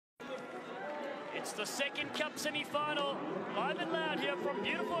It's the second Cup semi-final, live and loud here from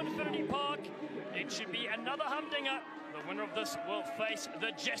beautiful Infinity Park. It should be another humdinger. The winner of this will face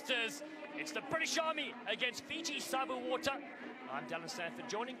the Jesters. It's the British Army against Fiji Savu Water. I'm Dallin Stanford,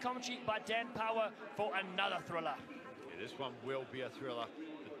 joining commentary by Dan Power for another thriller. Yeah, this one will be a thriller.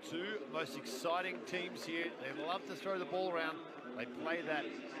 The two most exciting teams here, they love to throw the ball around. They play that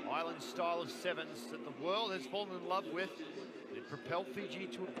island style of sevens that the world has fallen in love with. It propelled Fiji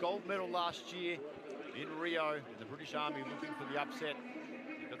to a gold medal last year in Rio. And the British Army looking for the upset.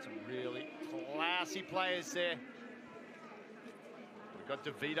 They've got some really classy players there. We've got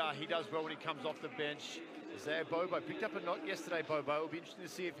Davida, he does well when he comes off the bench. Isaiah Bobo picked up a knock yesterday, Bobo. It'll be interesting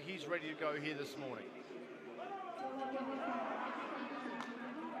to see if he's ready to go here this morning.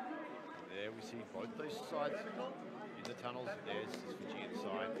 There we see both those sides in the tunnels. There's his Fijian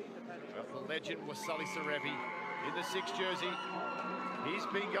side. We've got the legend Wasali Sarevi in the 6 jersey. He's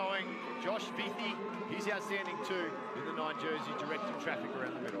been going. Josh Vithi, he's outstanding too in the 9 jersey, directing traffic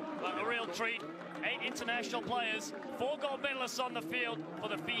around the middle. Well, a real treat. 8 international players, 4 gold medalists on the field for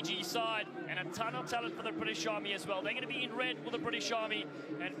the Fiji side, and a ton of talent for the British Army as well. They're going to be in red with the British Army,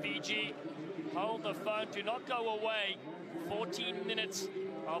 and Fiji hold the phone. Do not go away. 14 minutes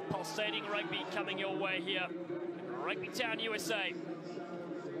of pulsating rugby coming your way here in Rugbytown, USA.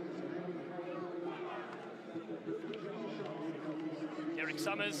 Eric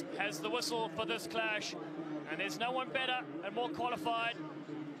Summers has the whistle for this clash, and there's no one better and more qualified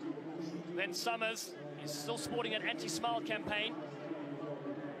than Summers. He's still sporting an anti-smile campaign.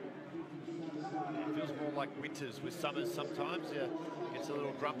 It feels more like Winters with Summers sometimes. Yeah, gets a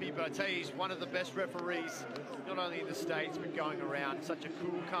little grumpy, but I tell you, he's one of the best referees, not only in the States, but going around. Such a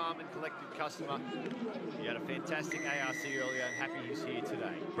cool, calm, and collected customer. He had a fantastic ARC earlier, and happy he's here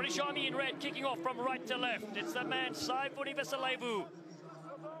today. British Army in red, kicking off from right to left. It's the man, Savu.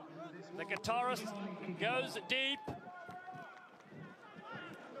 The guitarist goes deep.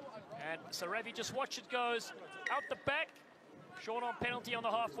 And Sarevi, just watch it, goes out the back. Short on penalty on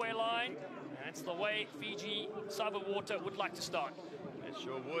the halfway line. And that's the way Fiji Savu Water would like to start. It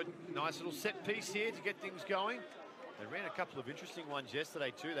sure would. Nice little set piece here to get things going. They ran a couple of interesting ones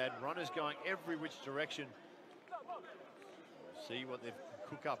yesterday too. They had runners going every which direction. We'll see what they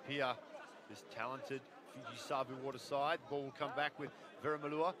cook up here. This talented Fiji Savu Water side. Ball will come back with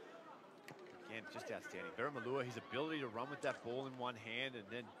Veramalua. Again, just outstanding. Veramalua, his ability to run with that ball in one hand and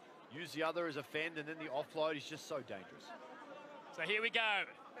then use the other as a fend, and then the offload is just so dangerous. So here we go.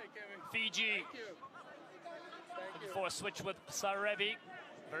 Fiji looking for a switch with Sarevi.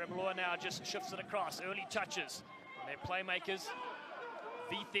 Veramalua now just shifts it across. Early touches. And their playmakers.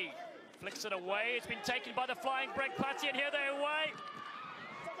 Vithi flicks it away. It's been taken by the flying Greg Putty, and here they're away.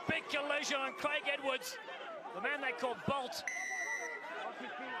 Big collision on Craig Edwards, the man they call Bolt.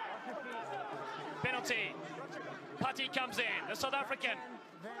 Penalty. Putty comes in, the South African.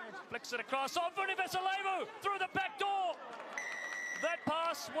 Flicks it across. Oh, Vunivasalemu through the back door. That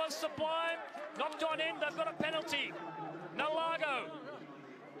pass was sublime. Knocked on in. They've got a penalty. Nalago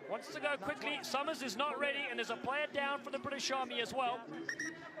wants to go quickly. Summers is not ready, and there's a player down for the British Army as well.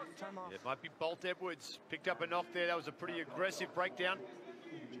 It might be Bolt Edwards. Picked up a knock there. That was a pretty aggressive breakdown.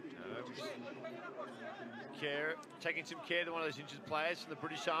 Taking some care to one of those injured players from the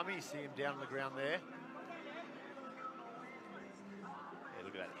British Army. You see him down on the ground there. Yeah,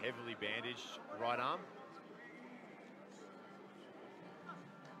 look at that heavily bandaged right arm.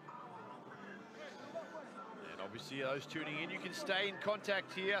 And obviously those tuning in, you can stay in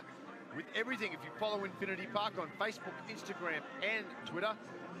contact here with everything. If you follow Infinity Park on Facebook, Instagram and Twitter,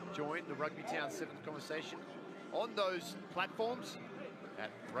 join the Rugbytown 7th conversation on those platforms at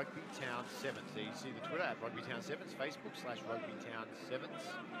Rugbytown 7th. So you see the Twitter at Rugbytown 7th, Facebook /Rugbytown 7th.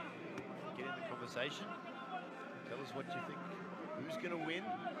 Get in the conversation. Tell us what you think. Who's going to win?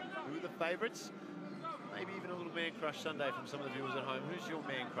 Who are the favourites? Maybe even a little man crush Sunday from some of the viewers at home. Who's your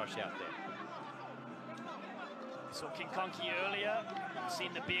man crush out there? Saw King Conky earlier. You've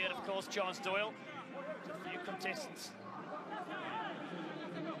seen the beard, of course, John Doyle. A few contestants.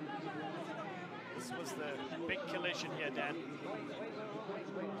 This was the big collision here, Dan.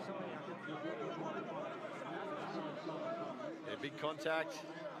 Yeah, big contact.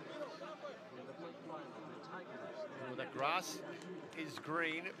 Well, that grass is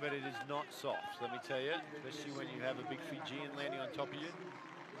green, but it is not soft, let me tell you. Especially when you have a big Fijian landing on top of you.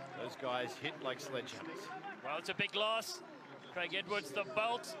 Those guys hit like sledgehammers. Well, it's a big loss. Craig Edwards, the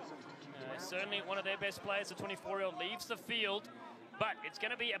Bolt. Certainly one of their best players, the 24-year-old, leaves the field. But it's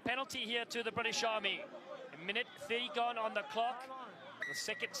going to be a penalty here to the British Army. A minute 30 gone on the clock. The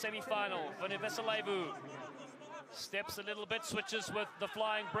second semi-final. Vunivasalemu Steps a little bit, switches with the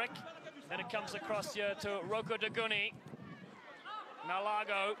flying brick. Then it comes across here to Rugbytown.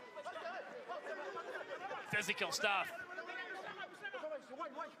 Nalago. Physical stuff.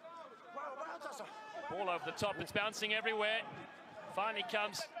 Ball over the top, it's bouncing everywhere. Finally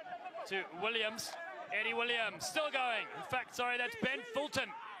comes to Williams. Eddie Williams, still going. In fact, sorry, that's Ben Fulton.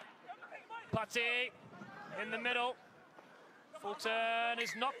 Pate in the middle. Fulton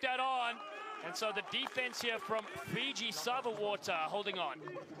is knocked out on. And so the defense here from Fiji, Savu holding on.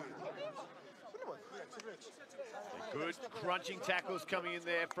 Good crunching tackles coming in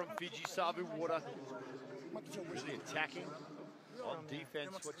there from Fiji, Savu. Really attacking on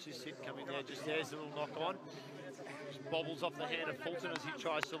defense. Watch this hit coming there. Just there's a little knock on. Just bobbles off the hand of Fulton as he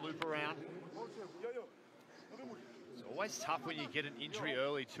tries to loop around. It's always tough when you get an injury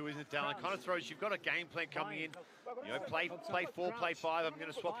early too, isn't it, Dallin? Kind of throws, you've got a game plan coming in. You know, play 4, play 5, I'm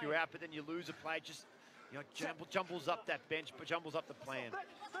going to swap you out, but then you lose a play, just, you know, jumbles up that bench, but jumbles up the plan.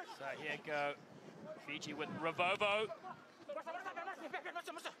 So here go Fiji with Ravovo.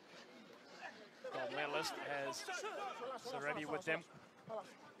 Gold medalist has Sarevi with them.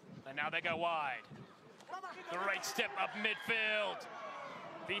 And now they go wide. Great step up midfield.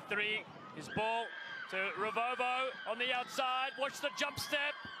 V3, his ball to Ravovo on the outside. Watch the jump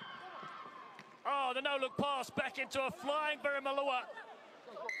step. Oh, the no-look pass back into a flying Barimalua.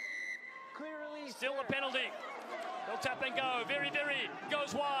 Still a penalty. They'll tap and go. Very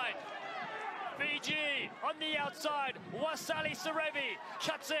goes wide. Fiji on the outside. Wasali Sarevi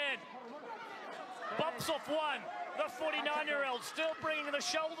cuts in. Bumps off one. The 49-year-old still bringing the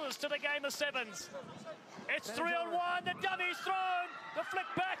shoulders to the game of sevens. It's 3-on-1. The dummy's thrown. The flick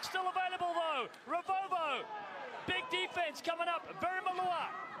back still available though. Ravovo. Big defense coming up. Barimalua.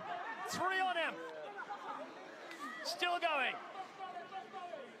 3 on him. Still going.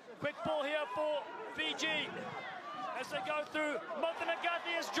 Quick ball here for Fiji. As they go through,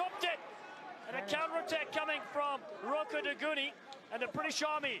 Mokanagati has dropped it. And a counter-attack coming from Rugbytown and the British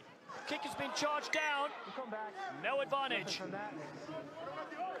Army. Kick has been charged down. No advantage.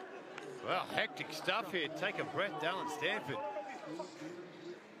 Well, hectic stuff here. Take a breath, Dallin Stanford.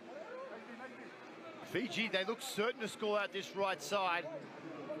 Fiji, they look certain to score out this right side.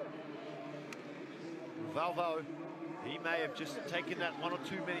 Valvo, he may have just taken that 1 or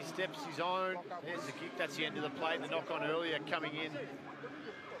 2 many steps his own. There's the kick, that's the end of the play. The knock on earlier coming in.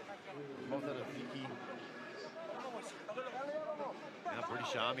 Now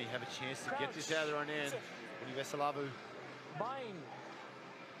British Army have a chance to get this out of their own end. Savu.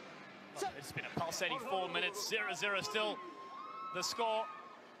 It's been a pulsating 4 minutes. 0-0 still the score.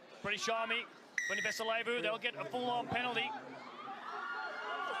 British Army, Savu, they'll get a full-on penalty.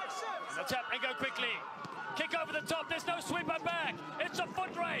 And they'll tap and go quickly. Kick over the top, there's no sweeper back. It's a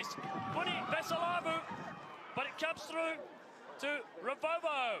foot race. Savu, but it comes through to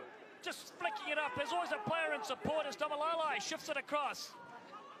Ravovo. Just flicking it up. There's always a player in support as Damalalai shifts it across.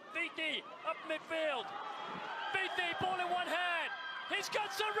 VT up midfield. VT ball in one hand. He's got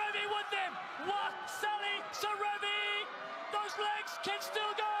Sarevi with him. What? Sally Sarevi. Those legs can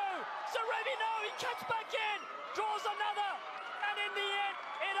still go. Sarevi, no, he cuts back in. Draws another. And in the end,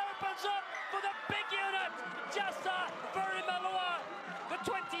 it opens up for the big unit. Jasa Barimalua, the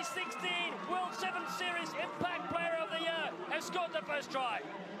 2016 World 7 Series Impact Player of the Year, has scored the first try.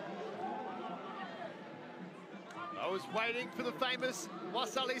 I was waiting for the famous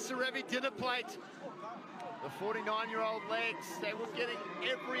Wasali Sarevi dinner plate. The 49-year-old legs, they were getting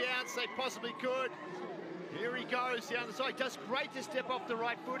every ounce they possibly could. Here he goes down the side. Does great to step off the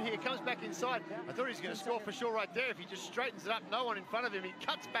right foot here. Comes back inside. I thought he was going to score for sure right there. If he just straightens it up, no one in front of him. He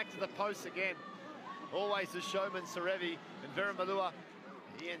cuts back to the post again. Always the showman, Sarevi. And Barimalua,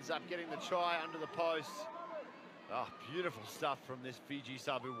 he ends up getting the try under the post. Oh, beautiful stuff from this Fiji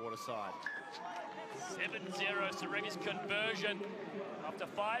Savu waterside. 7-0, Sarevi's conversion. After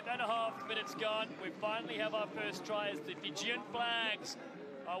 5.5 minutes gone, we finally have our first try as the Fijian flags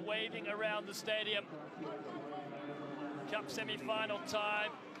are waving around the stadium. Cup semi-final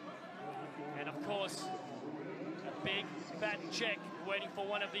time. And of course, a big fat check waiting for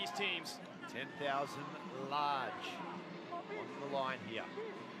one of these teams. 10,000 large on the line here.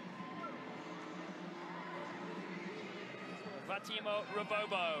 Fatimo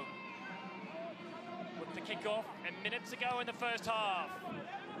Ravovo with the kickoff, and minutes ago in the first half.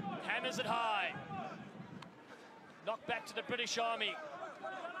 Hammers it high. Knocked back to the British Army.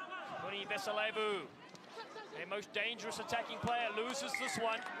 Tony Vesalavu, their most dangerous attacking player, loses this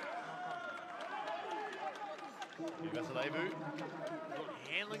one. Vesalavu,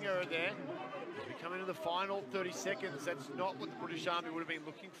 good handling error there. As we come into the final 30 seconds, that's not what the British Army would have been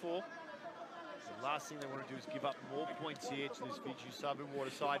looking for. The last thing they want to do is give up more points here to this Fiji Savu water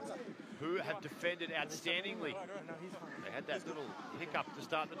side, who have defended outstandingly. They had that little hiccup to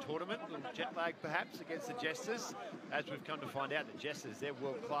start the tournament, a little jet lag perhaps against the Jesters. As we've come to find out, the Jesters, they're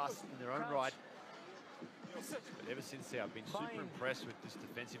world class in their own right. But ever since then, I've been super impressed with this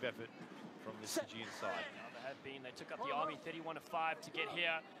defensive effort from the Fijian side. They have been. They took up the Army 31-5 to get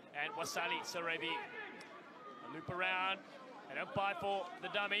here, and Wasali Sarevi a loop around. They don't buy for the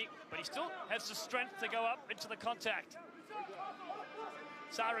dummy, but he still has the strength to go up into the contact.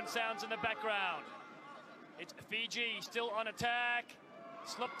 Siren sounds in the background. It's Fiji still on attack.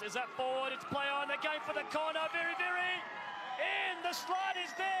 Slipped, is that forward? It's play on. They're going for the corner. Very in. The slide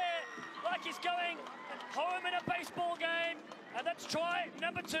is there, like he's going home in a baseball game, and that's try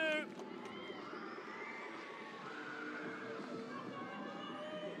number 2.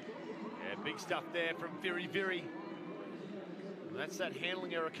 Yeah, big stuff there from Viri. And that's that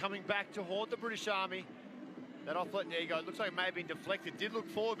handling error coming back to haunt the British Army. That offlet, there you go. It looks like it may have been deflected. Did look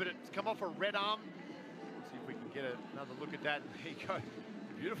forward, but it's come off a red arm. See if we can get another look at that. There you go.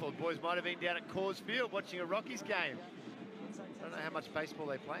 Beautiful. The boys might have been down at Coors Field watching a Rockies game. I don't know how much baseball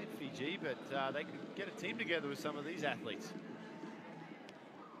they play in Fiji, but they could get a team together with some of these athletes.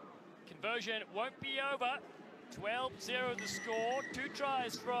 Conversion won't be over. 12-0 the score. 2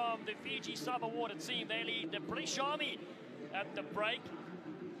 tries from the Fiji Savu water team. They lead the British Army at the break.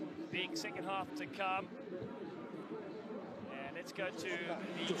 Big second half to come. And let's go to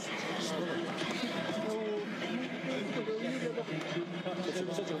the...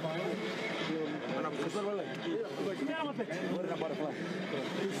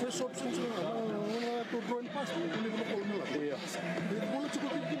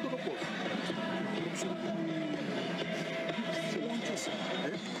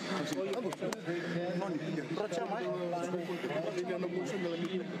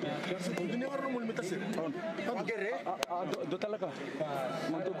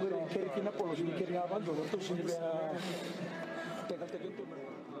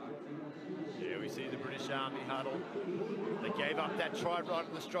 Yeah, we see the British Army huddle. They gave up that try right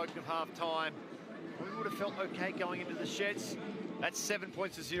at the stroke of half-time. We would have felt okay going into the sheds. That's 7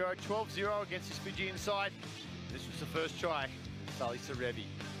 points to 0, 12-0 against this Fijian side. This was the first try. Sali Sarevi,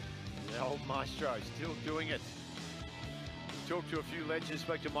 the old maestro, still doing it. Talked to a few legends,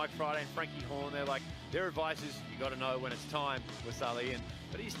 spoke to Mike Friday and Frankie Horn. They're like, their advice is you got to know when it's time with Sali.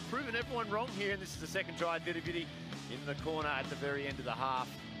 But he's proven everyone wrong here, and this is the second try. Viri in the corner at the very end of the half.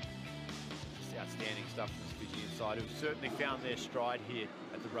 Just outstanding stuff from this Fijian side, who've certainly found their stride here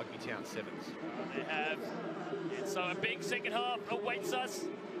at the Rugbytown Sevens. They have. And so a big second half awaits us.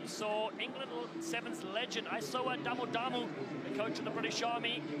 You saw England Sevens legend Aisoa Damu, the coach of the British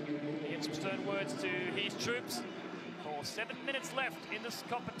Army. He had some stern words to his troops. For 7 minutes left in this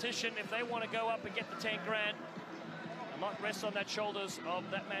competition, if they want to go up and get the 10 grand, a lot rests on that shoulders of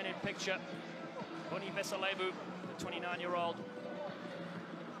that man in picture, Boni Vesalevu, the 29-year-old.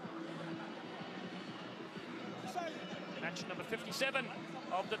 Match number 57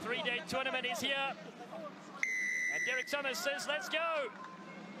 of the 3-day tournament is here. And Derek Summers says, let's go.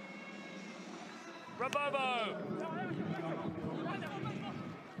 Rabobo.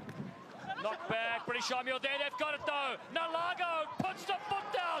 Knock back, British Army are there, they've got it though. Nalago puts the foot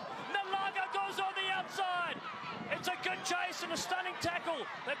down. Nalago goes on the outside. It's a good chase and a stunning tackle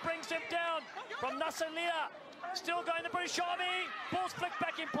that brings him down from Nasalia. Still going the British Army. Ball's flicked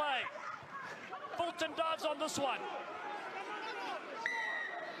back in play. Fulton dives on this one.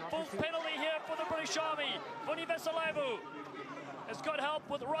 Full penalty here for the British Army. Vuni Vesalevu has got help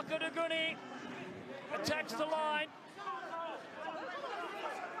with Rocco Duguni. Attacks the line.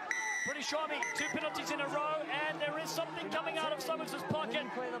 British Army, 2 penalties in a row, and there is something coming out of Summers' pocket.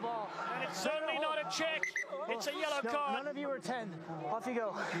 Play the ball. And it's certainly not a check. It's a yellow card. None of you are 10. Off you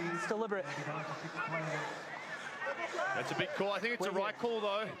go. It's deliberate. That's a big call. I think it's a right call,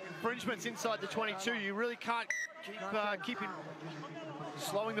 though. Infringements inside the 22. You really can't keep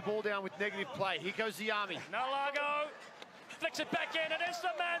slowing the ball down with negative play. Here goes the Army. Nalago flicks it back in, and it's the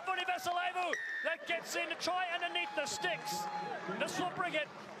man, Vuni Vesalevu, that gets in to try underneath the sticks. This will bring it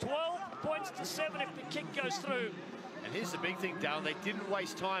 12 points to 7 if the kick goes through. And here's the big thing, Dale. They didn't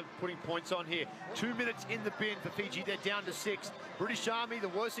waste time putting points on here. 2 minutes in the bin for Fiji. They're down to 6. British Army, the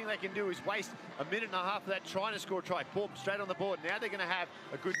worst thing they can do is waste a minute and a half of that trying to score a try. Boom, straight on the board. Now they're going to have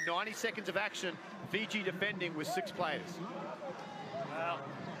a good 90 seconds of action. Fiji defending with 6 players. Well,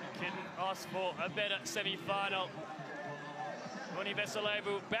 you can ask for a better semi-final. Vuni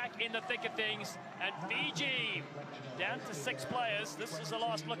Vesalevu back in the thick of things, and Fiji down to 6 players. This is the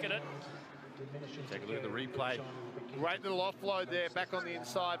last look at it. Take a look at the replay. Great little offload there, back on the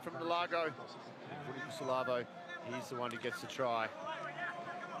inside from Nalago. Salavo, he's the one who gets the try.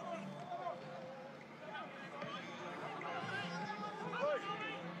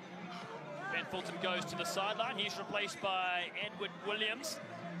 Ben Fulton goes to the sideline. He's replaced by Edward Williams,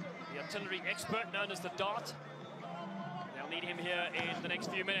 the artillery expert known as the Dart. They'll need him here in the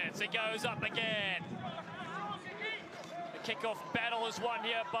next few minutes. It goes up again. The kickoff battle is won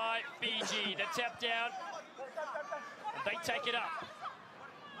here by Fiji. The tap down, and they take it up.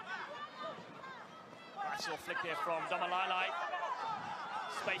 Nice little flick there from Damalalai.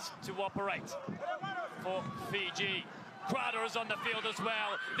 Space to operate for Fiji. Crowder is on the field as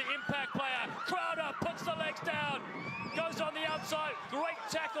well. The impact player, Crowder, puts the legs down. Goes on the outside. Great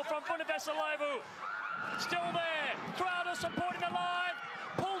tackle from Savu. Still there. Crowder supporting the line.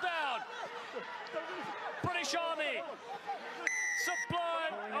 Pull down. British Army.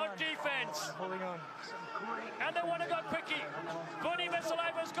 Sublime on defense. Holding on. And they want to go quickie.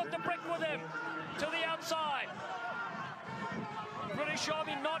 Savu's got the brick with him. To the outside. British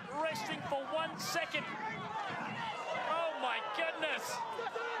Army not resting for 1 second. Oh my goodness.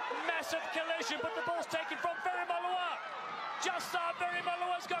 Massive collision, but the ball's taken from Verimalua. Just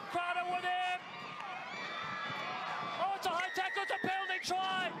Verimalua's got Crowder with him. Oh, it's a high tackle, it's a penalty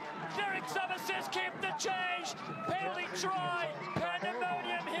try. Derek Summers says keep the change. Penalty try.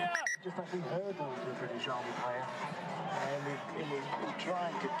 Pandemonium here. Just actually hurdled the British Army player, and he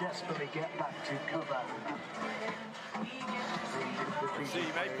trying to desperately get back to cover. So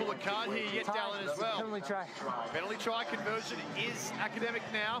you may pull a card here yet, Dallin, as well. Penalty try. Penalty try conversion is academic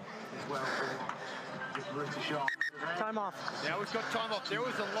now. As well for the British Army. Time off. Now we've got time off. There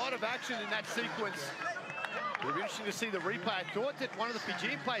was a lot of action in that sequence. It'll be interesting to see the replay. I thought that one of the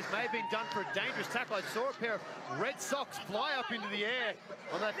Fijian players may have been done for a dangerous tackle. I saw a pair of red socks fly up into the air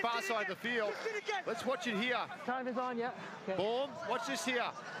on that far side of the field. Let's watch it here. Time is on, yeah. Okay. Boom, watch this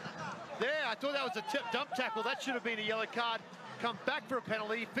here. There, I thought that was a dump tackle. That should have been a yellow card. Come back for a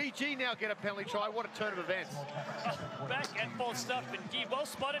penalty. Fiji now get a penalty try. What a turn of events. Back and forth stuff indeed. Well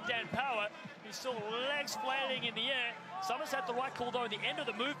spotted, Dan Power. He saw legs flailing in the air. Summers had the right call though at the end of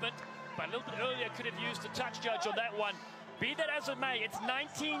the movement, but a little bit earlier could have used the touch judge on that one. Be that as it may, it's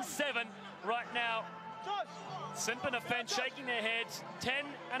 19-7 right now. Simpen and Fenn shaking their heads.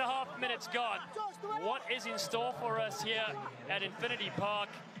 10.5 minutes gone. What is in store for us here at Infinity Park?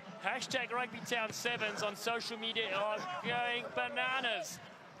 Hashtag Rugbytown Sevens on social media are going bananas.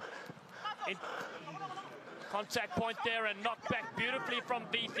 In contact point there and knocked back beautifully from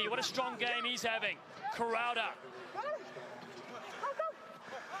Beathy. What a strong game he's having. Crowder.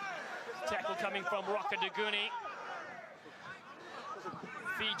 Tackle coming from Rugbytown.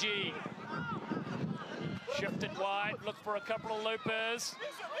 Fiji. Shifted wide, look for a couple of loopers.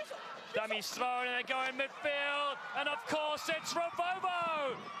 Dummies thrown and they go in midfield. And of course it's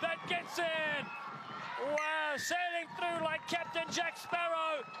Ravovo that gets in. Wow, sailing through like Captain Jack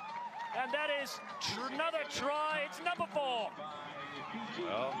Sparrow. And that is another try. It's number 4.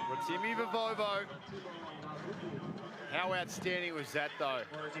 Well, Rotimi Ravovo. How outstanding was that though?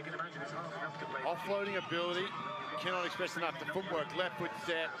 Offloading ability. Cannot express enough. The footwork, left foot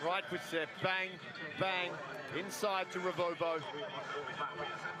step, right foot step, bang, bang, inside to Ravovo.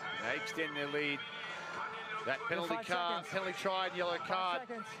 They extend their lead. That penalty card, penalty try, and yellow card.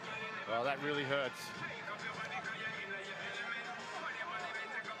 Well, that really hurts.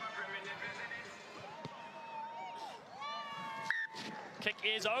 Kick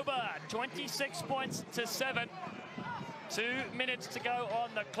is over. 26 points to 7. 2 minutes to go on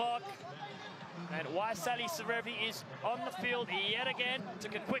the clock. And Waisali Sarevi is on the field yet again.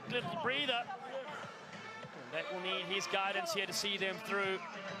 Took a quick little breather. And that will need his guidance here to see them through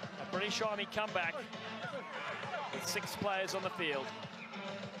a British Army comeback with 6 players on the field.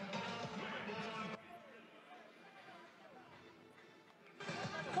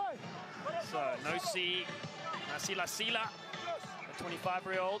 So Nosi Nasila Sila, the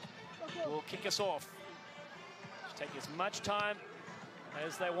 25-year-old, will kick us off. Just take as much time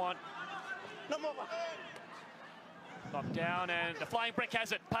as they want. Knocked down, and the flying brick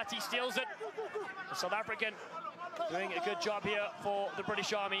has it. Patti steals it. The South African doing a good job here for the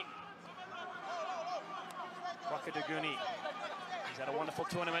British Army. Rugbytown. He's had a wonderful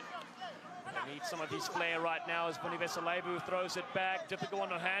tournament. They need some of his flair right now as Savu throws it back. Difficult one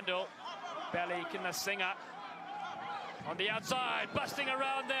to handle. Bali Kinasinga on the outside, busting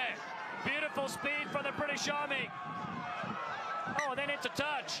around there. Beautiful speed from the British Army. Oh, then it's a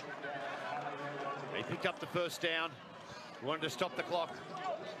touch. They picked up the first down. Wanted to stop the clock.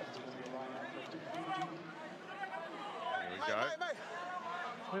 There we go.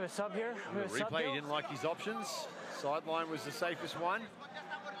 We have a sub here. We have a sub Replay, he here. didn't like his options. Sideline was the safest one.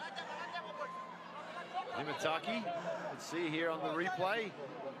 Limataki, let's see here on the replay,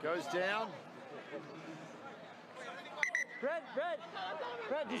 goes down. Red,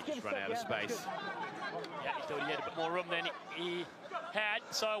 just give Just a run step, out of yeah, space. Yeah, he thought he had a bit more room than he had.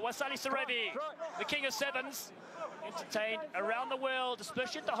 So Wasali Sarevi, the king of sevens, entertained around the world,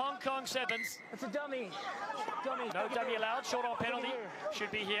 especially at the Hong Kong sevens. It's a dummy. No dummy allowed. Short on penalty.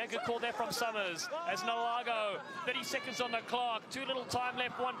 Should be here. Good call there from Summers. As Nalago, 30 seconds on the clock. Too little time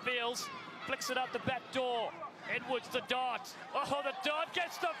left, one feels. Flicks it up the back door. Edwards, the dart. Oh, the dart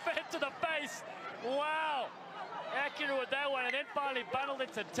gets the fed to the face. Wow. Accurate with that one, and then finally bundled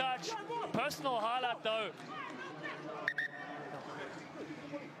it to touch. Personal highlight, though.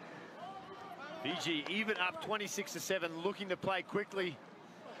 Fiji even up 26-7, looking to play quickly.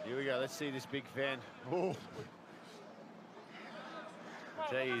 Here we go, let's see this big fan. Oh. I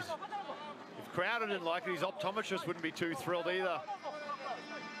tell you, if Crowder didn't like it, his optometrist wouldn't be too thrilled either.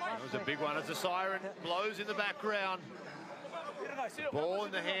 That was a big one as the siren blows in the background. Ball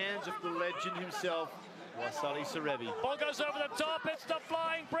in the hands of the legend himself, Wasali Sarevi. Ball goes over the top, it's the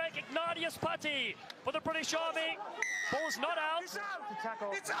flying break. Ignatius Putty for the British Army. Ball's not out. It's a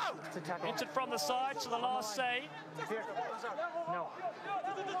tackle. It's out. It's a tackle. Entered from the side to the last say. Here. No.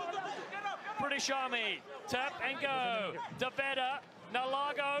 British Army, tap and go. Daveda,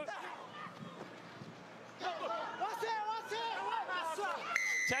 Nalago.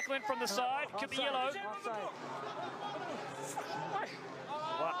 Tackling from the side, could be yellow.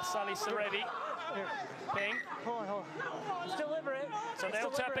 Wasali Sarevi. Ping. Hold on. Just deliver it. So they'll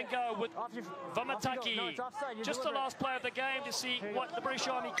tap and go with Vamataki. No, it's offside. You Just the deliver it. last play of the game to see what the British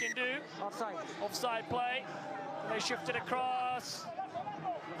Army can do. Offside. Offside play. They shift it across.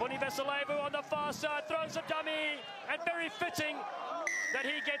 Vuni Veselevu on the far side throws a dummy, and very fitting that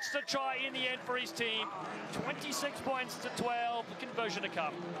he gets the try in the end for his team. 26 points to 12, the conversion to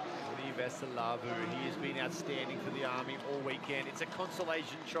come. Vuni Veselevu, he has been outstanding for the Army all weekend. It's a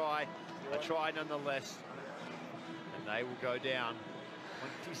consolation try, a try nonetheless. And they will go down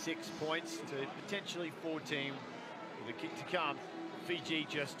 26 points to potentially 14 with a kick to come. Fiji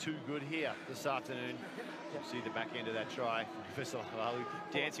just too good here this afternoon. You'll see the back end of that try. Veselevu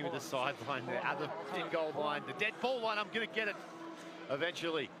dancing with the sideline, the other dead goal line, the dead ball line. I'm going to get it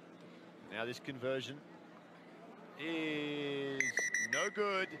eventually. Now this conversion is no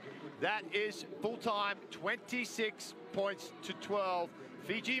good. That is full time, 26 points to 12.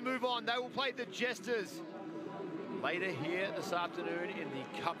 Fiji move on. They will play the Jesters later here this afternoon in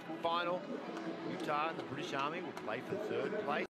the Cup final. Utah and the British Army will play for third place.